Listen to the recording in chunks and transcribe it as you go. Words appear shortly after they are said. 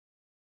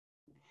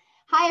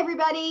Hi,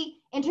 everybody.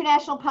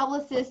 International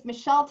publicist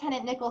Michelle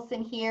Tennant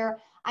Nicholson here.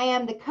 I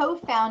am the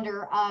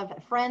co-founder of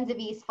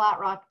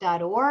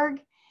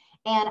friendsofeastflatrock.org,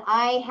 and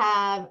I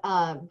have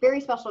a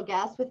very special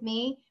guest with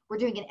me. We're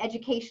doing an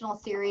educational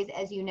series,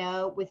 as you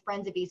know, with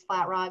Friends of East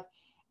Flat Rock.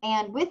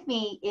 And with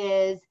me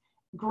is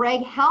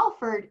Greg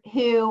Halford,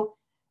 who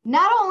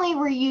not only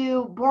were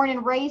you born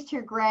and raised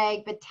here,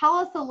 Greg, but tell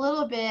us a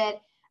little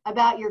bit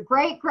about your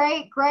great,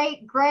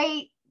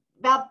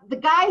 about the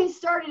guy who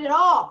started it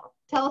all.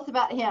 Tell us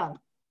about him.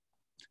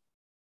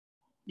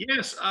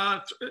 Yes,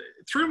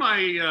 through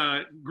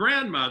my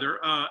grandmother,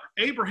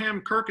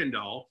 Abraham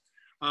Kirkendall,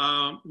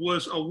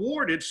 was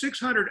awarded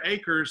 600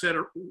 acres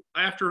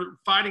after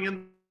fighting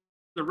in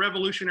the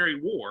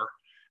Revolutionary War,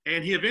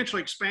 and he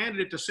eventually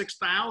expanded it to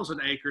 6,000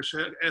 acres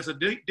as a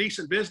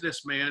decent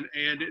businessman,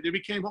 and it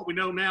became what we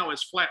know now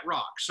as Flat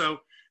Rock. So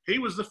he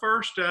was the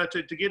first to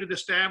get it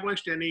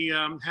established, and he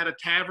had a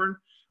tavern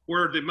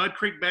where the Mud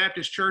Creek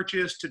Baptist Church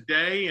is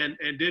today, and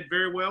did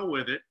very well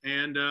with it.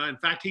 And in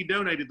fact, he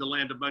donated the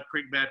land of Mud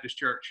Creek Baptist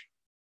Church.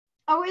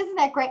 Oh, isn't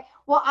that great?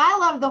 Well, I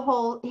love the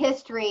whole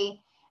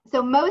history.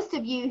 So most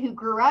of you who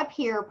grew up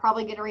here are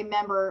probably going to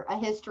remember a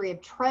history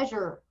of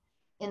treasure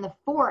in the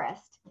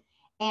forest.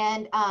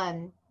 And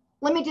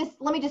let me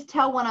just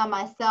tell one on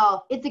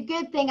myself. It's a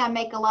good thing I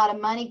make a lot of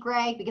money,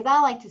 Greg, because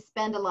I like to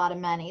spend a lot of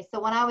money.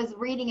 So when I was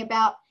reading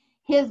about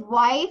his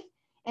wife,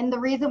 and the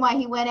reason why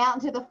he went out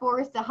into the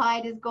forest to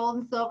hide his gold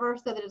and silver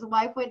so that his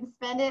wife wouldn't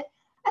spend it,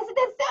 I said,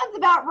 that sounds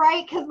about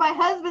right, because my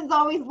husband's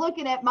always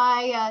looking at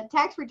my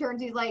tax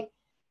returns. He's like,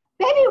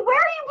 baby, where are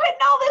you putting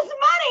all this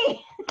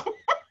money?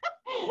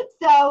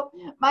 So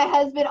my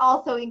husband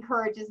also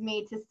encourages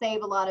me to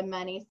save a lot of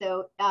money.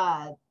 So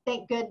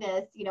thank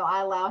goodness,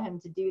 I allow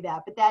him to do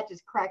that. But that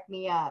just cracked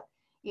me up.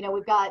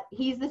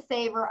 He's the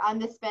saver, I'm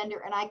the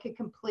spender, and I could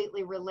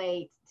completely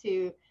relate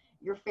to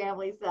your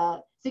family's.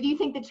 So do you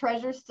think the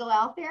treasure's still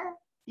out there?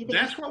 Do you think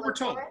that's what we're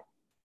told?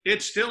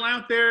 It's still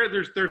out there.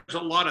 There's a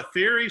lot of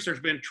theories.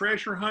 There's been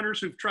treasure hunters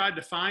who've tried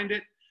to find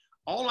it.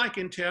 All I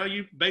can tell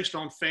you, based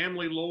on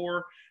family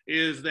lore,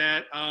 is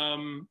that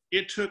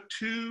it took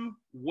two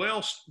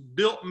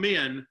well-built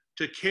men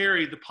to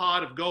carry the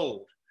pot of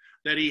gold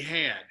that he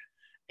had.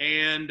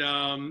 And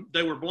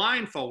they were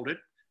blindfolded,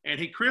 and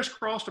he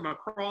crisscrossed them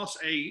across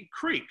a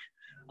creek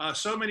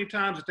so many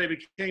times that they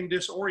became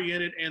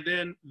disoriented, and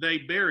then they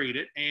buried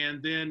it. And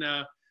then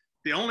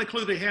the only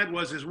clue they had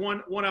was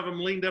one of them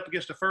leaned up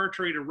against a fir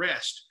tree to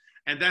rest.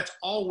 And that's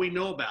all we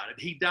know about it.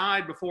 He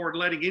died before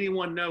letting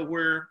anyone know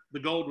where the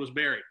gold was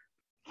buried.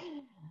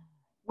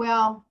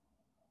 Well,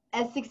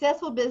 as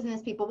successful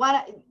business people,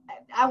 what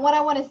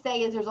I want to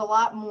say is there's a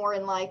lot more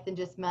in life than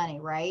just money,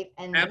 right?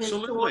 And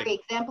absolutely. His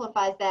story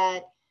exemplifies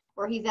that,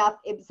 where he's out.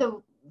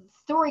 So the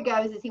story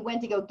goes is he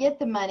went to go get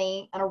the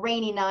money on a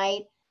rainy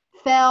night,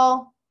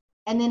 fell,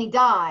 and then he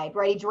died,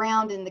 right? He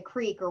drowned in the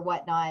creek or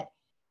whatnot.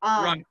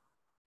 Right.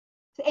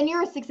 And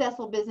you're a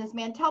successful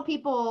businessman. Tell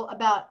people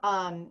about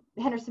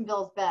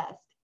Hendersonville's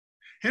Best.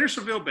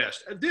 Hendersonville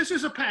Best. This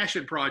is a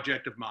passion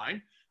project of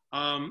mine.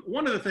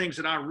 One of the things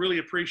that I really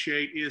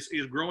appreciate is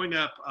growing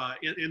up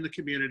in the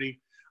community.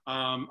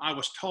 I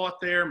was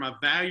taught there. My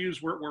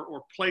values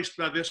were placed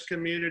by this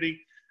community.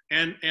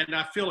 And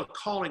I feel a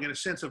calling and a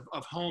sense of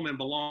home and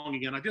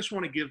belonging. And I just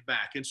want to give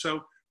back. And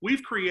so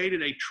we've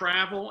created a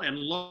travel and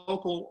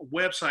local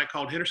website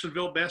called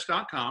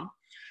HendersonvilleBest.com.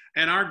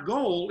 And our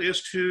goal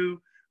is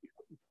to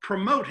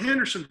promote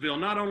Hendersonville,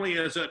 not only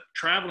as a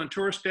travel and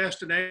tourist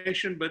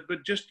destination, but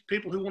just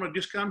people who want to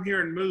just come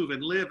here and move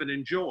and live and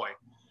enjoy.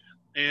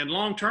 And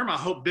long term, I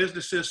hope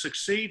businesses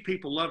succeed.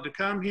 People love to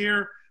come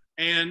here,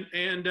 and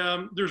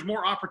there's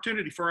more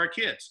opportunity for our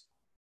kids.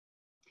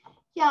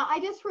 Yeah, I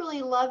just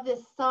really love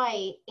this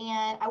site,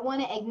 and I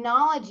want to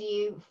acknowledge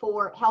you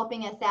for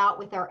helping us out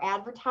with our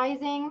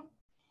advertising.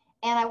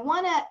 And I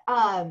want to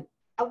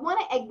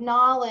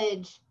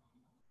acknowledge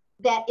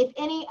that if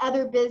any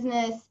other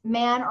business,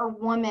 man or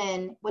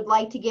woman, would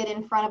like to get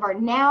in front of our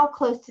now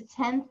close to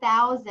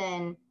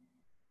 10,000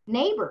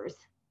 neighbors,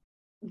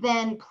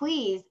 then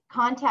please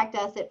contact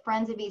us at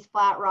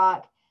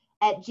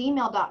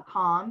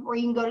friendsofeastflatrock@gmail.com, or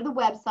you can go to the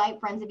website,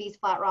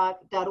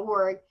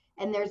 friendsofeastflatrock.org,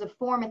 and there's a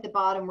form at the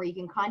bottom where you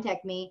can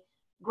contact me.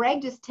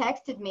 Greg just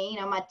texted me,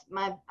 I'm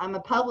a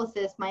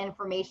publicist, my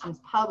information's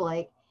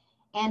public,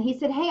 and he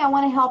said, hey, I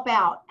want to help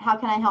out. How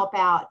can I help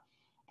out?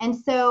 And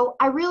so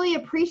I really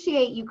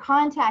appreciate you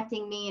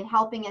contacting me and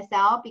helping us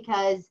out,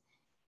 because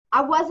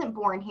I wasn't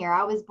born here.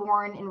 I was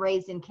born and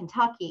raised in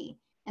Kentucky.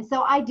 And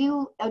so I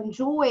do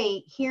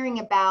enjoy hearing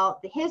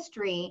about the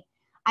history.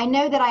 I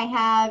know that I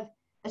have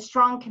a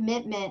strong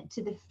commitment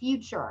to the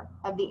future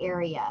of the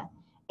area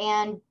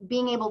and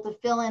being able to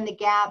fill in the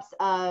gaps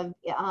of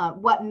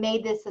what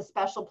made this a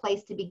special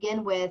place to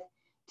begin with,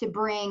 to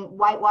bring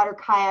whitewater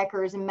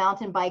kayakers and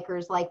mountain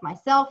bikers like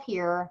myself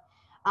here.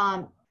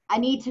 I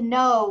need to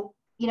know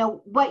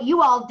what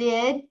you all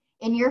did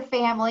in your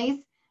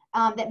families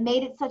that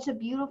made it such a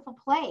beautiful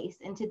place,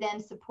 and to then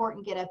support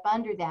and get up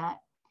under that.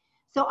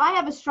 So I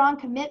have a strong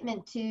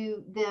commitment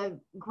to the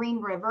Green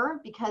River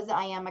because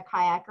I am a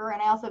kayaker,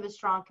 and I also have a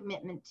strong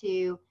commitment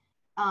to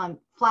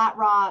Flat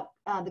Rock,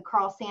 the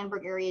Carl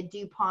Sandburg area,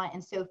 DuPont,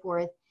 and so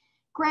forth.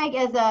 Greg,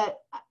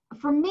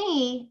 for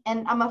me,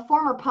 and I'm a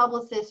former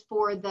publicist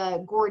for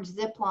the Gorge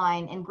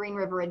Zipline and Green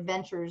River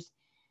Adventures,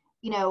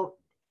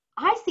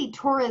 I see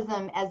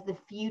tourism as the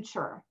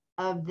future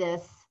of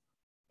this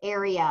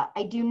area.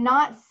 I do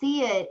not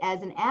see it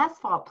as an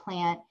asphalt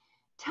plant.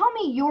 Tell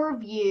me your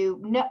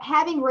view,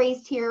 having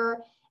raised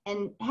here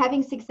and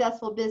having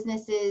successful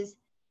businesses,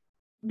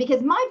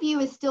 because my view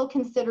is still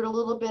considered a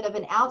little bit of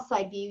an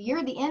outside view.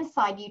 You're the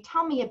inside view.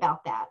 Tell me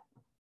about that.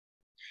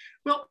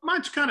 Well,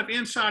 mine's kind of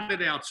inside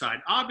and outside.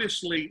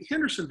 Obviously,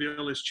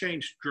 Hendersonville has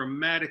changed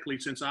dramatically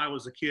since I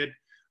was a kid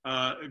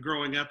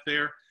growing up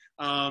there.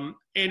 And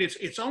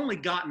it's only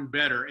gotten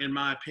better, in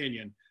my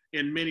opinion,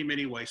 in many,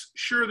 many ways.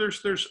 Sure,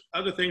 there's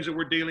other things that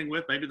we're dealing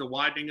with, maybe the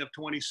widening of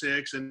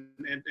 26 and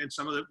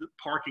some of the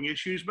parking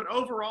issues. But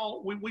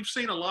overall, we've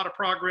seen a lot of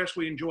progress.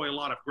 We enjoy a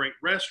lot of great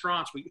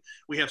restaurants.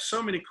 We have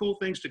so many cool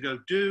things to go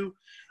do.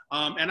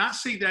 And I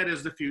see that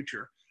as the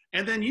future.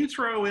 And then you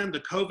throw in the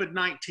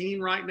COVID-19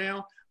 right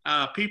now.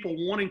 People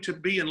wanting to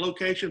be in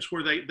locations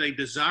where they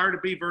desire to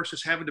be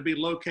versus having to be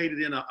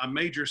located in a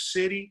major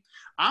city.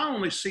 I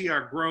only see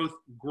our growth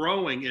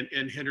growing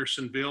in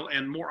Hendersonville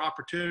and more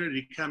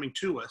opportunity coming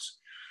to us.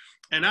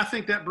 And I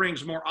think that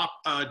brings more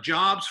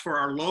jobs for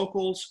our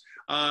locals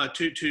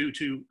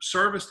to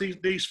service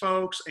these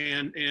folks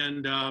and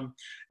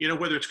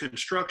whether it's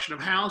construction of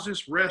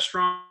houses,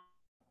 restaurants,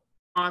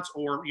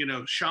 or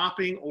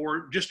shopping,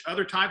 or just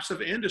other types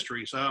of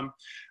industries.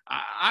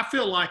 I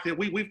feel like that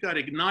we've got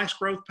a nice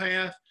growth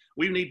path.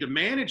 We need to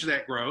manage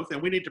that growth, and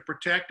we need to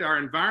protect our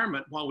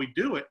environment while we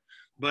do it.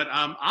 But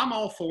I'm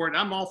all for it.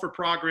 I'm all for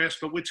progress,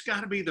 but it's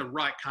got to be the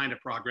right kind of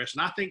progress.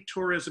 And I think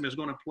tourism is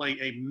going to play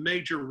a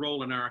major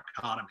role in our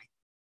economy.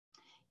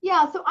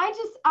 Yeah, so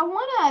I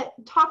want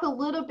to talk a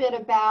little bit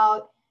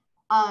about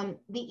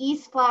the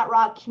East Flat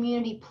Rock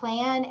Community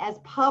Plan as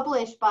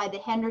published by the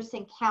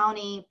Henderson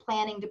County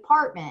Planning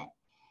Department.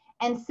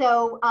 And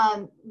so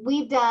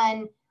we've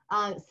done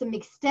some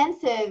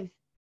extensive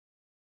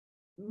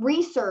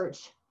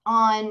research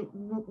on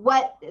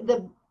what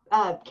the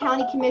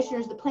county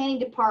commissioners, the planning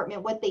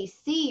department, what they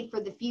see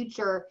for the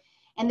future.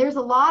 And there's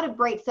a lot of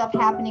great stuff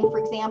happening, for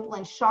example,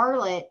 in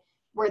Charlotte,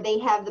 where they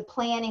have the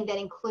planning that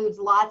includes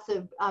lots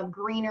of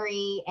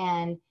greenery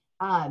and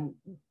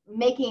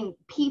making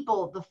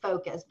people the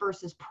focus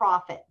versus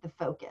profit the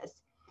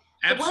focus.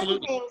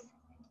 Absolutely. So one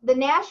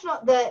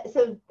of the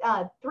things,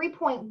 so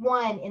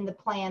 3.1 in the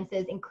plan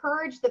says,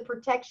 encourage the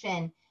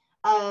protection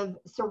of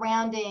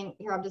surrounding,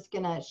 here, I'm just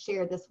gonna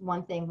share this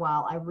one thing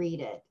while I read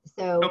it.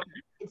 So okay.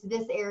 It's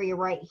this area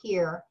right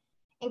here.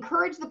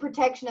 Encourage the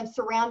protection of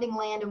surrounding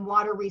land and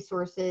water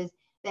resources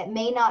that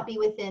may not be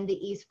within the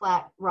East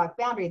Flat Rock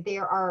boundary.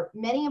 There are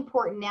many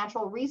important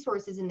natural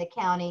resources in the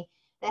county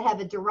that have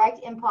a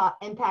direct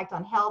impact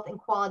on health and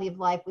quality of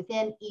life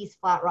within East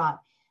Flat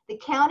Rock. The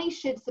county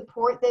should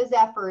support those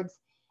efforts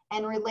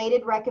and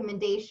related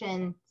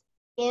recommendations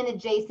in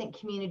adjacent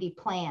community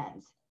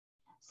plans.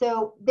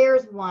 So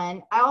there's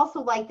one. I also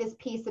like this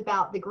piece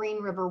about the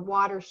Green River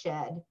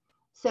watershed.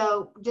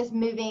 So just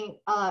moving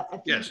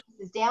a few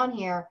pieces down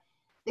here,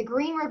 the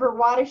Green River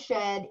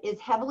watershed is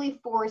heavily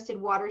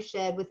forested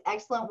watershed with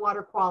excellent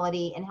water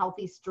quality and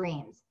healthy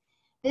streams.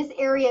 This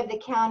area of the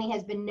county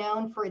has been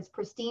known for its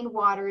pristine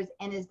waters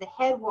and is the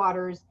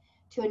headwaters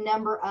to a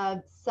number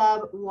of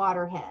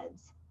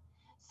sub-waterheads.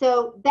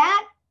 So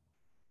that,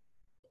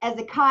 as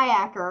a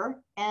kayaker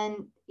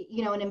and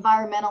an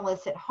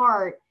environmentalist at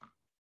heart,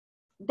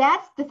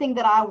 that's the thing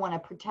that I want to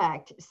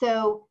protect.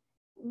 So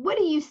what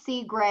do you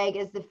see, Greg,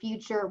 as the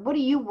future? What are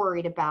you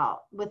worried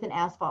about with an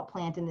asphalt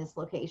plant in this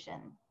location?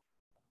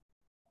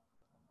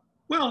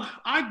 Well,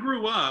 I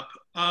grew up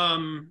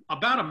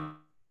about a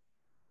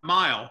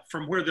mile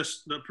from where the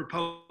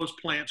proposed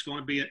plant's going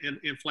to be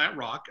in Flat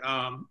Rock,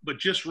 but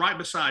just right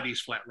beside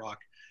East Flat Rock.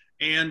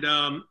 And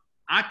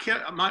I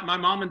kept, my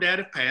mom and dad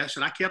have passed,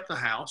 and I kept the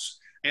house.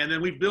 And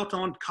then we built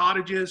on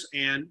cottages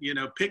and,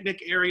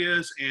 picnic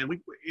areas, and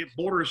it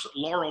borders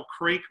Laurel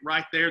Creek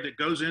right there that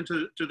goes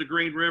into the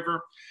Green River.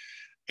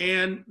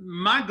 And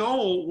my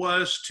goal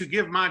was to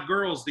give my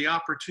girls the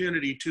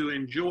opportunity to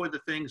enjoy the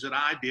things that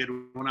I did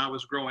when I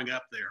was growing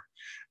up there.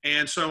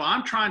 And so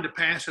I'm trying to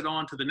pass it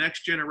on to the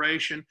next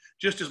generation,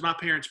 just as my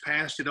parents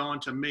passed it on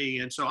to me.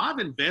 And so I've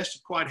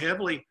invested quite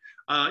heavily,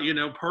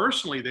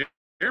 personally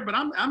there, but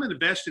I'm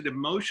invested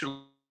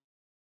emotionally.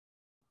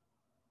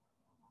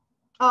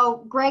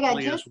 Oh, Greg,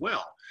 I just, as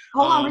well.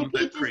 Hold on,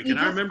 repeat this. You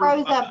just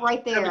froze up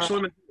right there.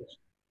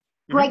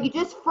 Greg, you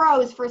just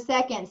froze for a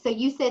second. So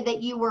you said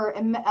that you were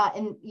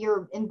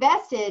you're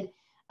invested,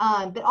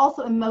 but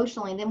also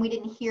emotionally. And then we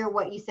didn't hear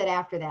what you said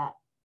after that.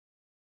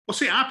 Well,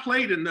 see, I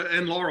played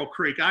in Laurel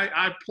Creek.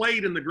 I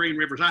played in the Green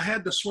Rivers. I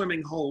had the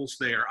swimming holes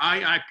there.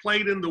 I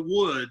played in the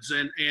woods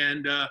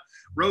and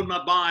rode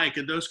my bike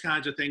and those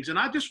kinds of things. And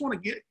I just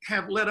want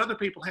to let other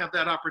people have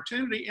that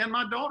opportunity, and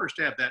my daughters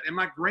to have that, and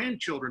my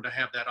grandchildren to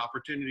have that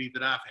opportunity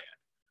that I've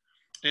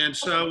had. And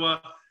so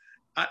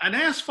an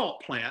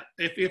asphalt plant,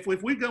 if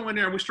we go in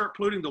there and we start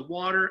polluting the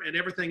water and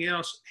everything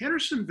else,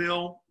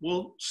 Hendersonville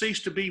will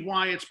cease to be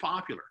why it's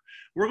popular.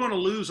 We're going to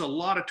lose a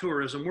lot of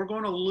tourism. We're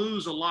going to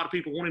lose a lot of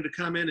people wanting to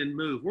come in and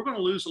move. We're going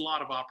to lose a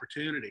lot of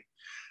opportunity.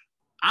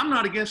 I'm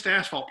not against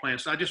asphalt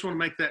plants. I just want to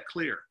make that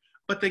clear.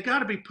 But they got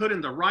to be put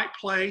in the right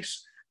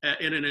place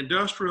in an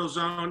industrial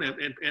zone.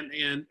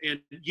 And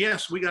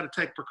yes, we got to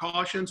take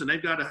precautions, and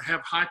they've got to have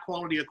high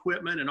quality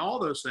equipment and all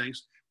those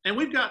things. And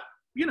we've got,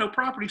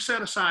 property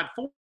set aside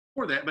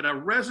for that. But a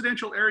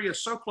residential area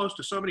so close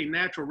to so many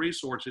natural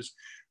resources,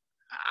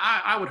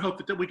 I would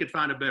hope that we could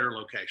find a better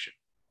location.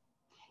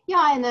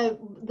 Yeah, and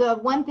the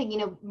one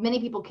thing, many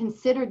people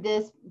considered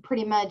this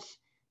pretty much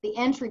the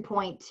entry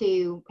point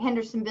to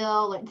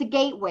Hendersonville. It's a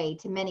gateway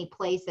to many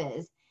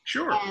places.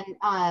 Sure.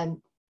 And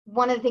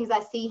one of the things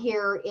I see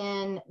here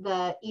in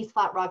the East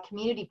Flat Rock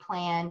Community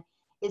Plan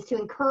is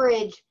to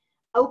encourage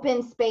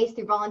open space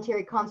through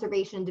voluntary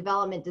conservation and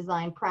development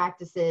design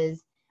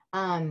practices.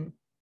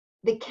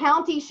 The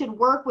county should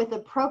work with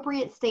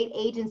appropriate state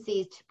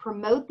agencies to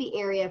promote the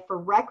area for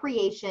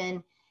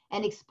recreation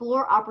and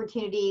explore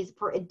opportunities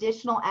for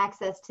additional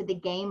access to the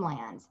game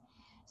lands.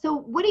 So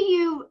what do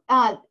you,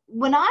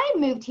 when I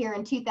moved here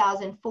in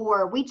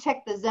 2004, we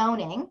checked the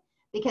zoning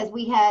because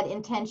we had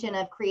intention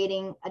of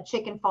creating a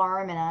chicken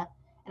farm and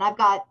I've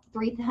got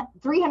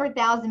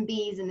 300,000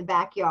 bees in the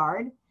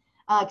backyard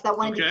because I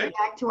wanted to give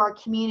back to our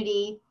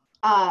community.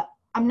 I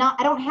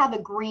don't have a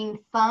green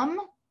thumb.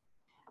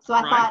 So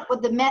I thought, well,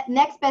 the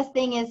next best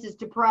thing is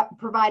to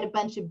provide a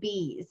bunch of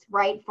bees,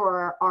 right,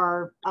 for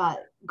our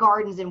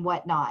gardens and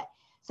whatnot.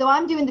 So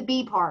I'm doing the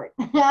bee part.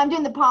 I'm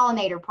doing the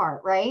pollinator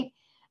part, right?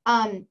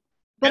 But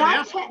and I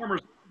apple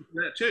farmers love you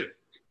for that too.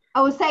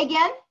 Oh, say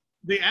again?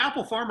 The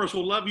apple farmers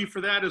will love you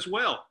for that as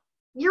well.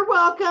 You're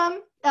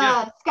welcome,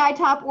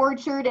 Skytop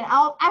Orchard. And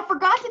I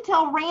forgot to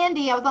tell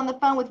Randy. I was on the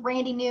phone with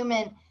Randy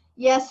Newman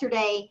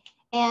yesterday.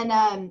 And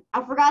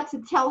I forgot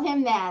to tell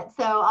him that,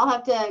 so I'll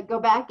have to go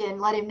back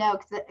and let him know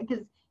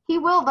because he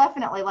will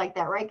definitely like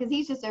that, right? Because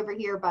he's just over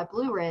here by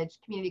Blue Ridge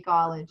Community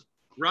College.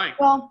 Right.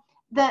 Well,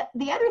 the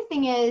other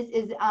thing is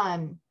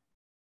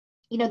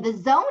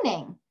the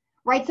zoning,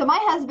 right? So my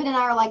husband and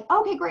I are like,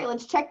 okay, great,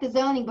 let's check the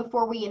zoning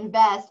before we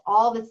invest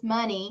all this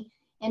money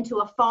into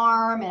a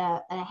farm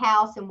and a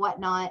house and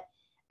whatnot.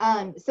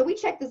 So we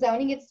checked the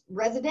zoning. It's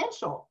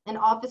residential and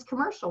office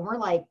commercial. We're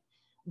like,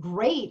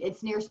 great,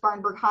 it's near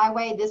Spartanburg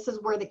Highway. This is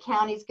where the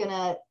county's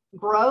gonna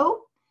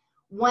grow.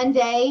 One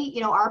day,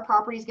 our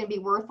property is gonna be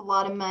worth a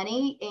lot of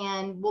money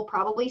and we'll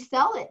probably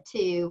sell it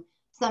to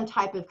some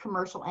type of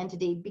commercial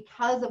entity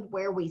because of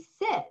where we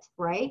sit,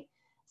 right?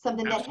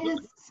 Something that his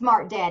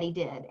smart daddy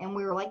did. And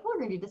we were like, we're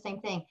gonna do the same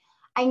thing.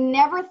 I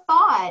never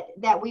thought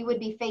that we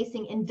would be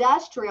facing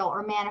industrial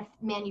or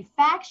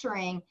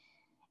manufacturing.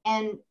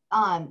 And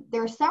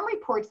there are some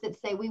reports that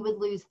say we would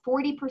lose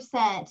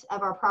 40%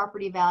 of our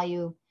property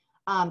value.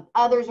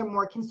 Others are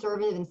more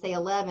conservative and say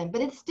 11,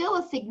 but it's still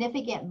a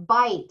significant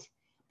bite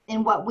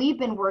in what we've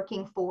been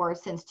working for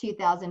since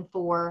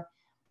 2004.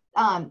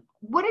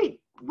 What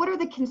are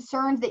the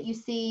concerns that you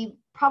see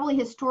probably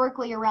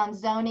historically around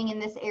zoning in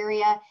this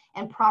area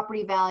and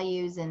property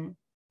values, and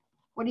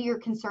what are your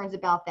concerns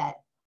about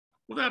that?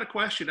 Without a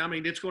question. I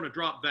mean, it's going to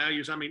drop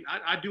values. I mean,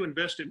 I do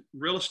invest in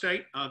real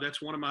estate.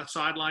 That's one of my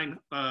sideline,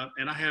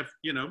 and I have,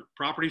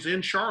 properties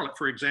in Charlotte,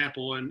 for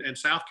example, and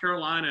South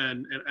Carolina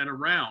and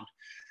around.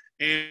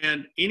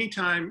 And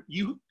anytime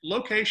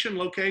location.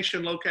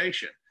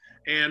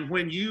 And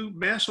when you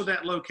mess with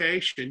that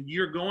location,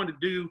 you're going to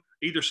do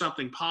either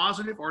something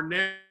positive or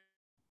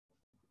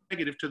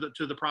negative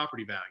to the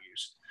property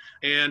values.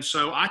 And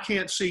so I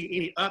can't see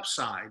any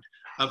upside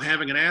of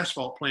having an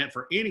asphalt plant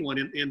for anyone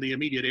in the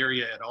immediate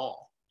area at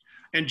all.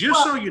 And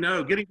just so you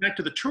know, getting back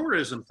to the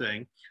tourism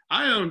thing,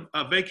 I own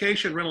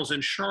vacation rentals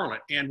in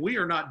Charlotte, and we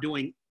are not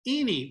doing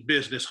any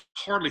business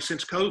hardly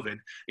since COVID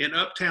in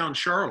uptown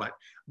Charlotte.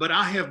 But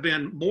I have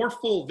been more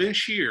full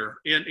this year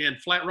in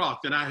Flat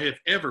Rock than I have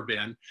ever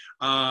been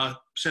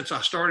since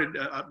I started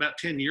about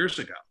 10 years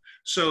ago.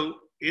 So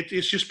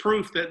it's just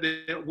proof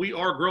that we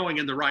are growing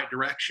in the right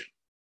direction.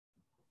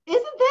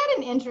 Isn't that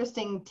an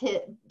interesting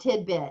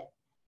tidbit?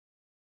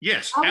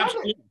 Yes,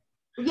 absolutely.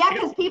 Yeah,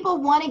 because people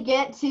want to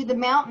get to the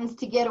mountains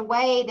to get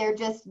away.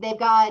 They've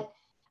got,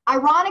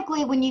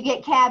 ironically, when you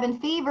get cabin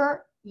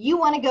fever, you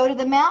want to go to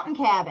the mountain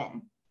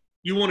cabin.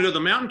 You want to go to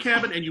the mountain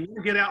cabin and you want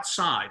to get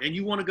outside and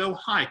you want to go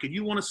hike and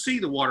you want to see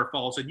the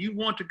waterfalls and you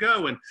want to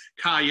go and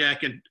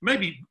kayak and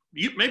maybe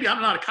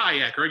I'm not a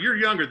kayaker. You're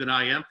younger than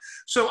I am.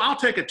 So I'll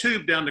take a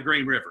tube down the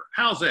Green River.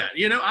 How's that?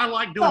 I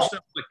like doing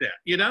stuff like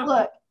that,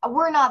 Look,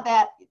 we're not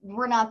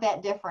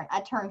that different.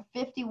 I turn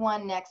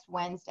 51 next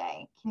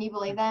Wednesday. Can you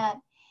believe that?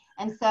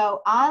 And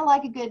so I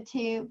like a good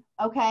tube.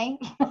 Okay.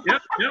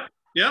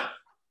 Yep.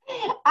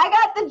 I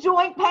got the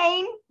joint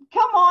pain.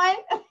 Come on.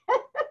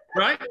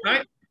 Right,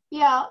 right.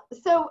 Yeah.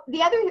 So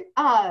the other,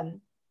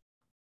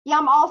 yeah,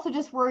 I'm also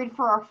just worried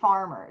for our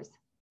farmers.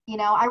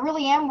 I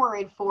really am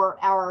worried for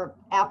our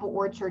apple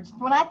orchards.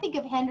 When I think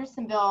of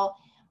Hendersonville,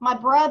 my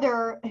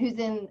brother, who's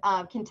in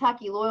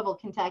Kentucky, Louisville,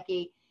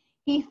 Kentucky,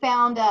 he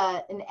found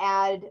an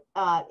ad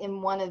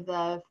in one of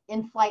the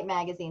in-flight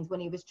magazines when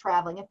he was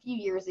traveling a few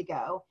years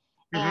ago,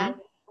 and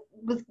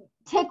was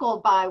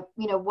tickled by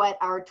what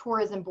our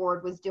tourism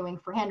board was doing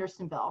for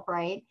Hendersonville,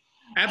 right?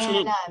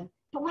 Absolutely. And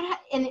but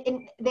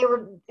and they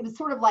were, it was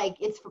sort of like,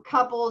 it's for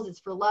couples, it's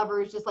for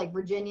lovers, just like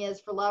Virginia's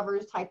for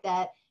lovers type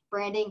that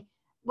branding.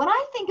 When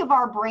I think of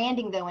our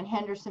branding though in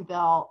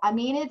Hendersonville, I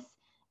mean, it's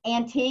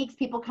antiques,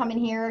 people come in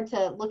here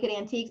to look at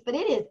antiques, but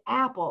it is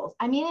apples.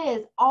 I mean, it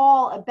is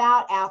all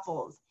about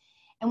apples.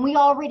 And we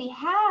already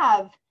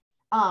have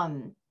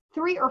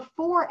 3 or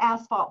 4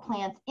 asphalt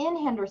plants in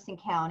Henderson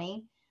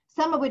County,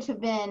 some of which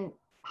have been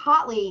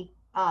hotly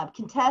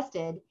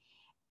contested.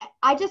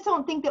 I just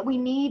don't think that we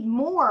need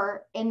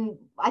more. And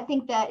I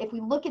think that if we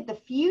look at the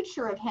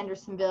future of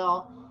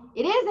Hendersonville,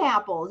 it is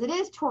apples, it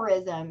is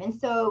tourism. And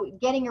so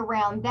getting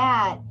around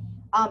that,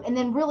 and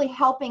then really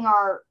helping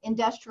our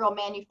industrial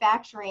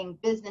manufacturing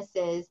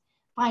businesses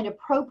find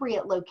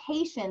appropriate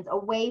locations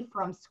away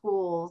from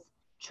schools,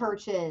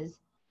 churches,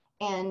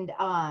 and,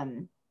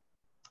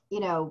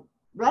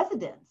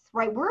 residents,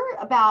 right?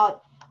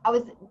 I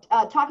was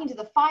talking to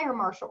the fire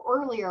marshal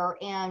earlier,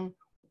 and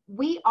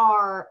we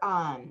are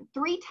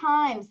 3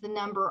 times the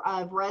number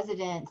of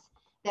residents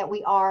that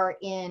we are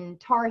in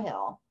Tar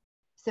Heel.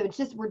 So it's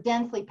just, we're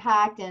densely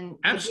packed. And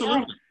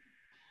Absolutely.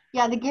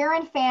 the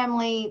Guerin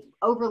family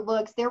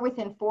overlooks, they're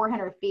within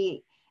 400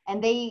 feet,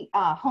 and they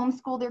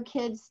homeschool their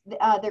kids,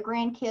 their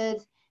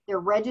grandkids. They're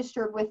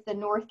registered with the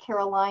North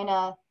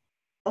Carolina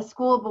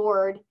school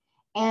board.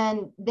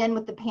 And then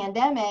with the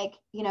pandemic,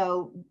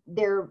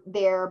 they're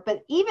there.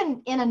 But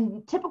even in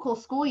a typical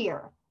school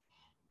year,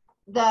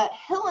 the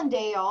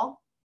Hillendale,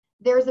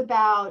 there's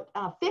about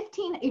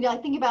 15, I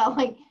think about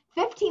like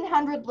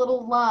 1,500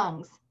 little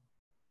lungs,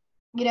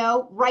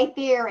 right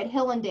there at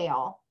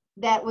Hillendale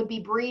that would be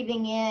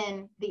breathing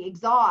in the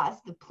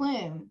exhaust, the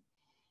plume.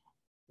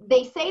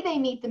 They say they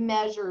meet the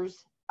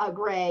measures,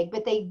 Greg,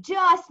 but they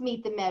just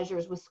meet the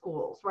measures with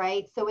schools,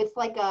 right? So it's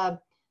like a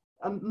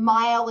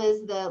mile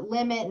is the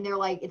limit, and they're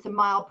like, it's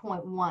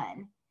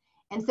 1.1.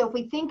 And so if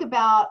we think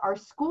about our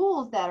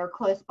schools that are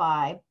close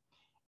by,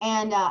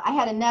 and I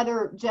had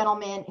another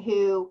gentleman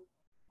who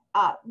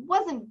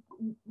wasn't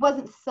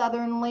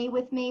southernly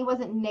with me,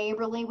 wasn't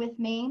neighborly with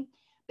me,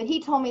 but he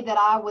told me that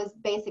I was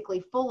basically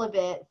full of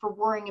it for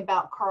worrying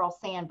about Carl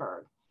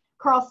Sandburg.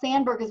 Carl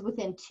Sandburg is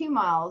within 2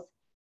 miles.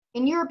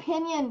 In your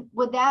opinion,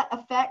 would that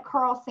affect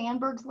Carl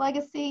Sandburg's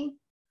legacy?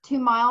 2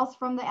 miles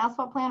from the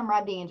asphalt plant? Am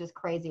I being just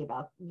crazy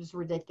about it? Just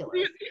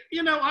ridiculous?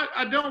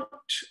 I don't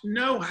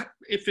know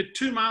if it's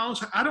 2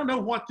 miles. I don't know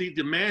what the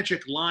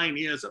magic line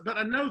is, but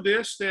I know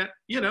this, that,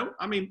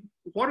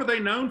 what are they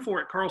known for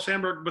at Carl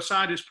Sandburg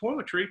beside his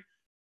poetry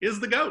is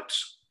the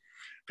goats.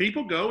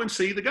 People go and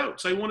see the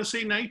goats. They want to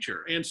see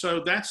nature. And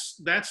so that's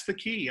the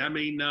key. And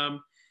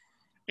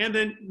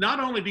then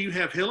not only do you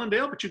have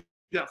Hillendale, but you've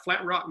got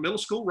Flat Rock Middle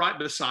School right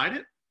beside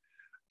it.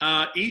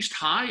 East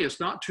High is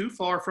not too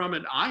far from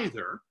it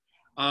either.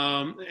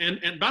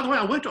 And by the way,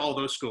 I went to all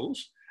those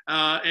schools,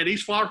 and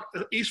East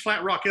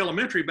Flat Rock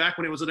Elementary back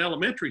when it was an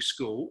elementary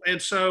school.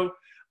 And so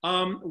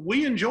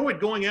we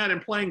enjoyed going out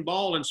and playing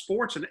ball and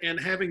sports and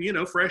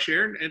having, fresh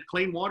air and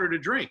clean water to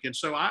drink. And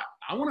so I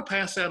want to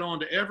pass that on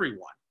to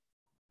everyone.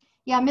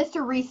 Yeah,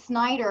 Mr. Reese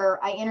Snyder,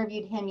 I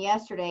interviewed him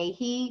yesterday.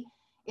 He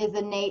is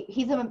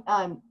he's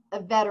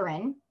a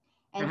veteran,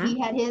 and he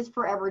had his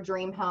forever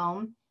dream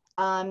home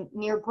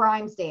near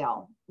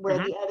Grimesdale, where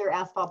the other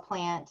asphalt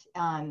plant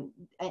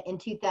in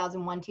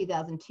 2001,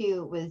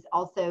 2002 was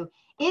also,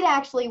 it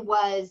actually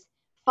was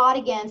fought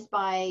against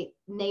by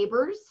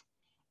neighbors,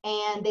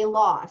 and they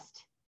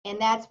lost.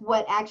 And that's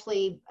what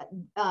actually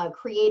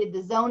created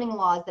the zoning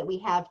laws that we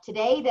have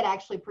today that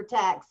actually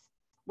protects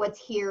what's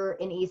here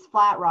in East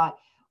Flat Rock.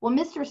 Well,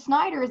 Mr.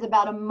 Snyder is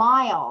about a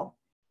mile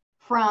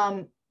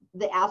from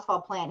the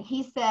asphalt plant.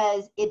 He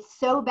says it's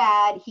so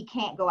bad he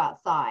can't go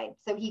outside.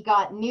 So he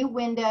got new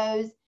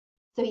windows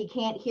so he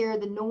can't hear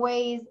the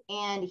noise,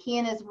 and he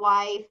and his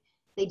wife,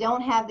 they don't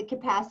have the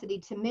capacity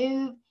to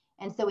move.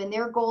 And so in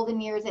their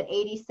golden years at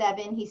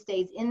 87, he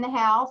stays in the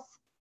house,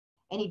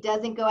 and he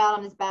doesn't go out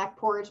on his back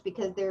porch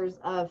because there's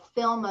a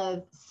film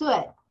of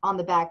soot on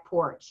the back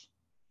porch.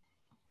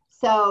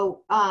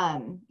 So,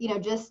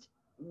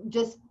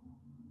 just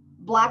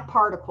black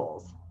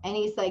particles. And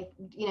he's like,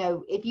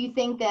 if you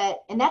think that,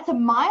 and that's a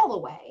mile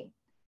away.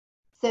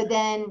 So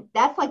then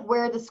that's like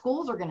where the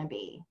schools are going to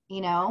be,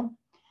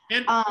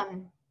 And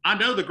I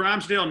know the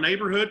Grimesdale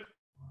neighborhood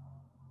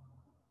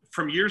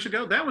from years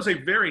ago, that was a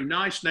very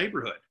nice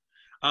neighborhood.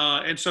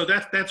 And so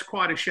that's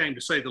quite a shame,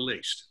 to say the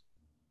least.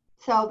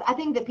 So I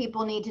think that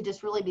people need to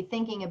just really be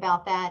thinking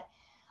about that.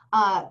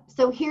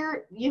 So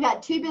here you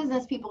got 2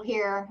 business people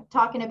here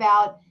talking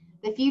about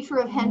the future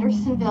of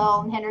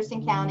Hendersonville and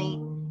Henderson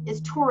County.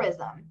 is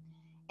tourism,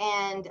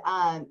 and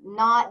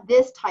not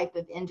this type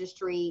of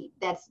industry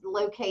that's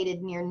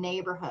located near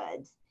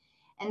neighborhoods.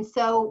 And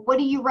so what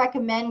do you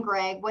recommend,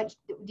 Greg? What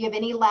do you have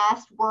any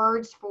last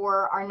words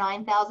for our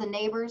 9,000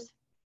 neighbors?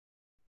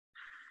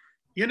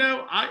 You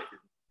know,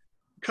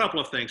 couple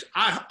of things.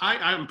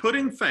 I'm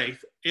putting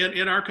faith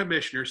in our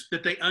commissioners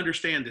that they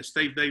understand this.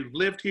 They've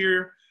lived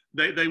here.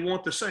 They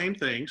want the same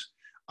things.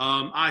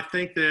 I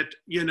think that,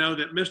 you know,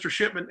 that Mr.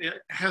 Shipman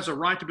has a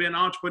right to be an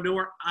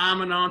entrepreneur.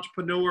 I'm an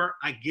entrepreneur.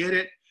 I get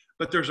it.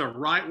 But there's a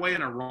right way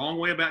and a wrong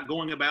way about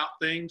going about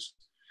things.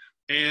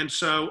 And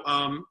so,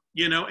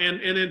 you know,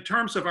 and in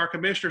terms of our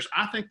commissioners,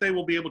 I think they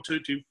will be able to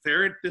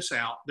ferret this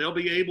out. They'll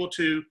be able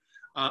to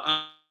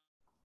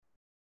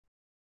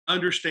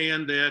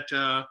understand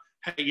that,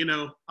 hey, you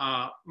know,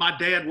 my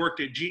dad worked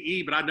at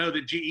GE, but I know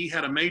that GE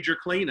had a major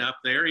cleanup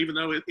there. Even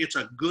though it's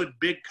a good,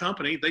 big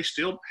company, they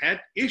still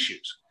had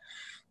issues.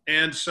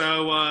 And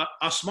so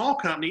a small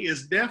company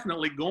is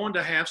definitely going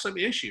to have some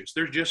issues.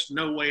 There's just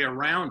no way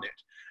around it.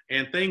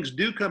 And things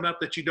do come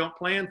up that you don't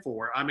plan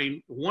for. I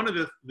mean, one of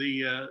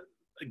the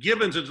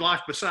givens in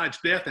life besides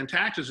death and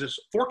taxes is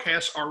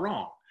forecasts are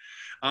wrong.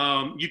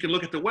 You can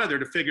look at the weather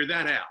to figure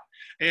that out.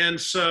 And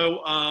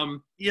so,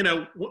 you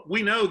know,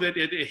 we know that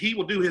he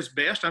will do his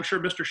best. I'm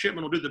sure Mr.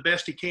 Shipman will do the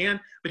best he can,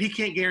 but he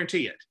can't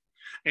guarantee it.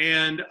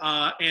 And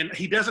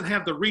he doesn't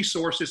have the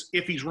resources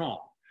if he's wrong.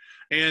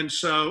 And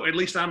so, at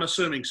least I'm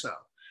assuming so.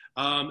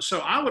 So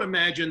I would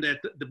imagine that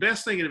the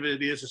best thing of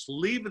it is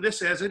leave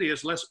this as it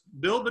is. Let's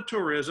build the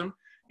tourism.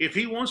 If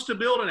he wants to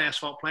build an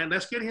asphalt plant,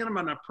 let's get him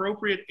an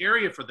appropriate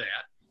area for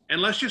that.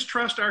 And let's just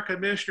trust our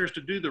commissioners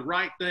to do the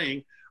right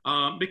thing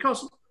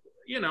because,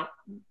 you know,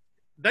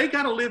 they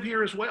got to live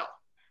here as well.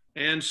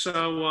 And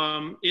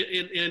so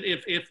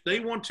if they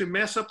want to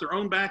mess up their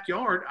own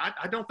backyard,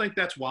 I don't think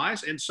that's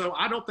wise. And so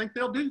I don't think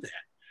they'll do that.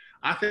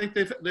 I think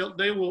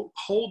they will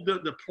hold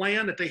the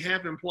plan that they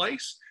have in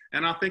place.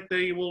 And I think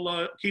they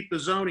will keep the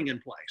zoning in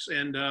place.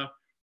 And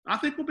I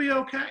think we'll be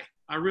okay.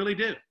 I really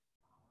do.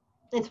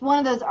 It's one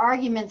of those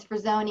arguments for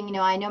zoning. You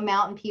know, I know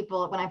mountain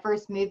people, when I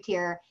first moved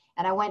here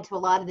and I went to a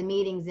lot of the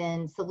meetings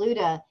in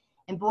Saluda,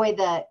 and boy,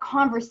 the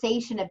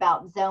conversation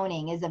about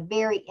zoning is a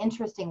very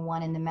interesting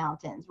one in the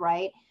mountains,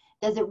 right?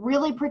 Does it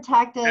really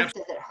protect us?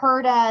 Absolutely. Does it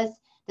hurt us?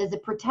 Does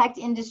it protect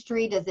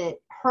industry? Does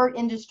it hurt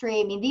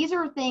industry? I mean, these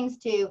are things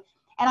too.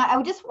 And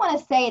I just want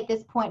to say at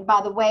this point,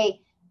 by the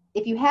way,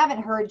 if you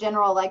haven't heard,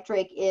 General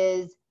Electric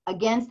is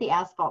against the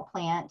asphalt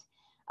plant.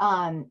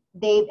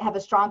 They have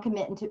a strong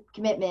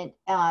commitment,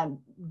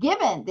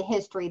 given the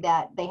history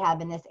that they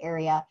have in this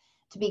area,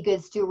 to be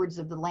good stewards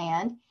of the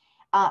land.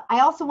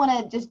 I also want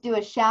to just do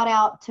a shout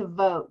out to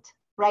vote,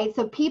 right?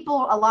 So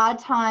people a lot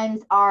of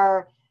times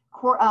are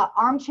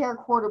armchair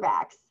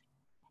quarterbacks,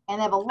 and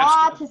they have a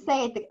lot to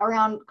say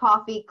around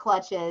coffee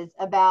clutches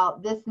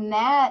about this and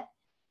that.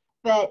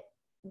 But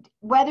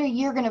whether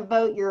you're going to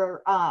vote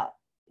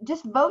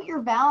just vote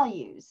your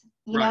values.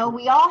 You know,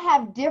 we all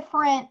have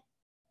different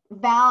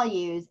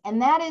values,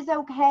 and that is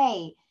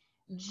okay.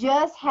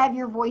 Just have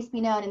your voice be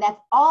known. And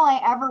that's all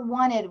I ever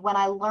wanted when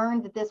I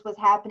learned that this was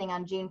happening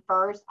on June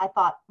 1st. I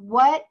thought,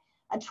 what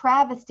a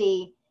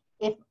travesty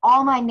if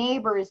all my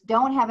neighbors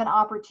don't have an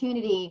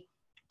opportunity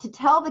to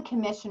tell the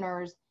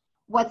commissioners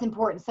what's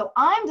important. So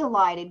I'm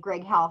delighted,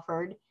 Greg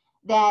Halford,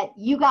 that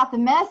you got the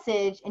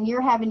message and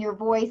you're having your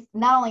voice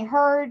not only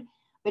heard,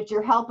 but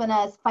you're helping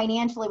us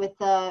financially with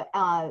the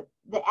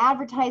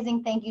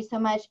advertising. Thank you so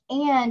much.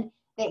 And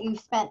that you've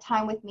spent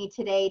time with me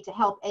today to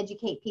help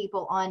educate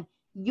people on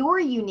your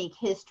unique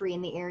history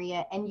in the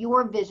area and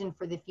your vision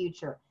for the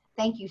future.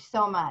 Thank you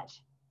so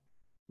much.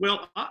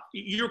 Well,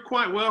 you're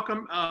quite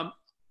welcome.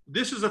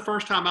 This is the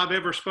first time I've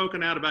ever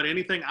spoken out about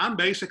anything. I'm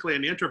basically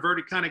an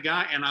introverted kind of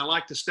guy, and I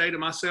like to stay to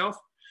myself.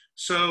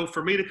 So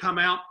for me to come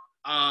out,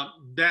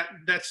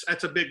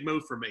 that's a big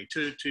move for me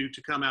to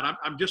come out.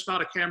 I'm just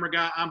not a camera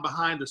guy. I'm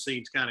behind the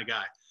scenes kind of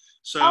guy.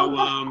 So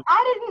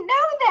I didn't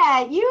know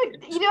that.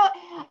 You know,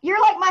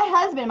 you're like my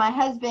husband. My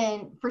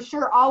husband for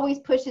sure always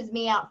pushes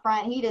me out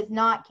front. He does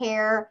not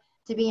care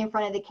to be in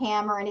front of the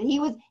camera. And he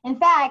was, in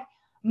fact,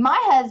 my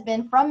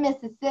husband from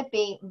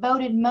Mississippi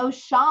voted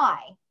most shy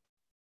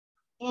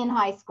in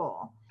high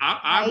school.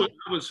 I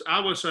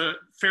was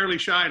fairly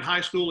shy in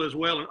high school as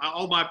well. And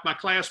all my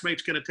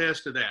classmates can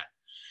attest to that.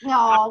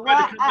 No,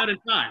 well,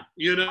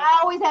 I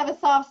always have a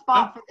soft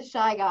spot for the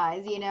shy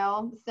guys, you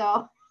know.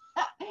 So,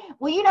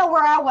 well, you know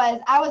where I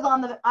was. I was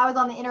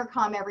on the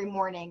intercom every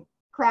morning,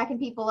 cracking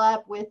people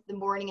up with the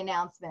morning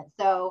announcement.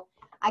 So,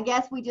 I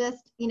guess we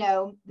just, you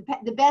know,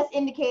 the best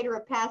indicator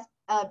of past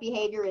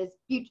behavior is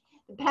future.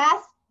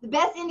 The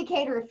best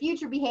indicator of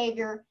future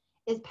behavior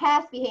is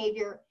past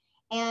behavior.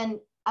 And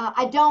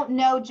I don't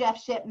know Jeff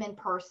Shipman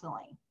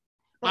personally.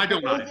 I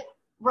don't know.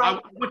 Right.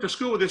 I went to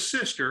school with his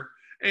sister.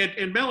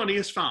 And Melanie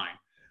is fine,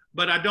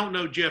 but I don't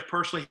know Jeff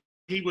personally.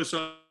 He was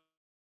a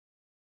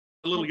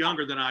little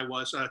younger than I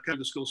was coming to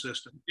the school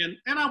system, and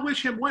I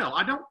wish him well.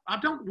 I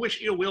don't wish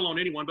ill will on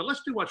anyone, but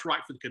let's do what's right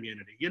for the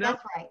community. You know.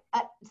 That's right.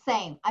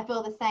 Same. I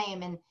feel the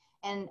same,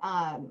 and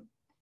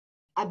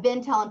I've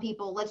been telling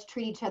people, let's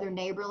treat each other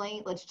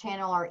neighborly. Let's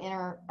channel our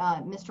inner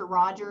Mr.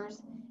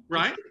 Rogers.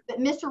 Right. But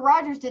Mr.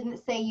 Rogers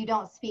didn't say you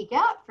don't speak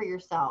out for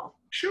yourself.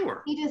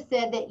 Sure. He just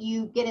said that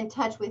you get in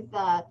touch with,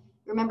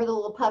 remember the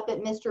little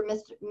puppet, Mr. and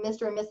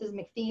Mrs.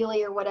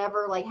 McFeely or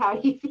whatever, like how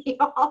do you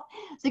feel?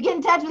 So get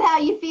in touch with how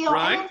you feel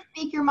Right. and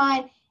speak your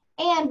mind.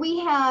 And we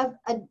have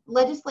a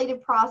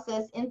legislative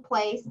process in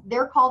place.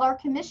 They're called our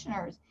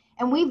commissioners,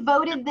 and we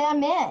voted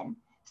them in.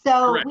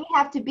 So Correct. we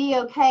have to be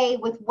okay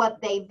with what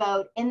they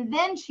vote and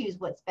then choose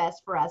what's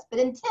best for us. But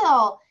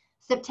until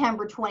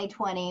September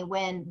 2020,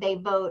 when they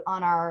vote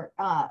on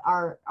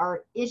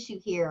our issue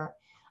here,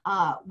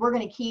 we're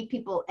going to keep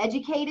people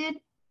educated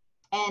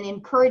and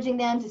encouraging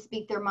them to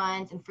speak their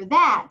minds. And for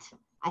that,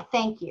 I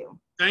thank you.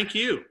 Thank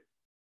you.